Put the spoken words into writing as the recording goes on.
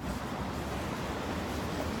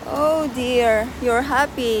Oh dear, you're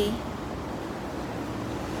happy.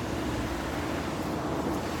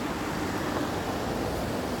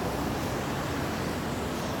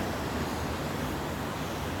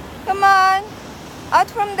 Come on, out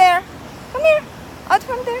from there. Come here, out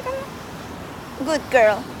from there, come on. Good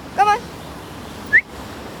girl. Come on.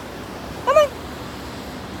 Come on.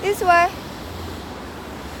 This way.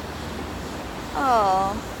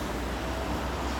 Oh.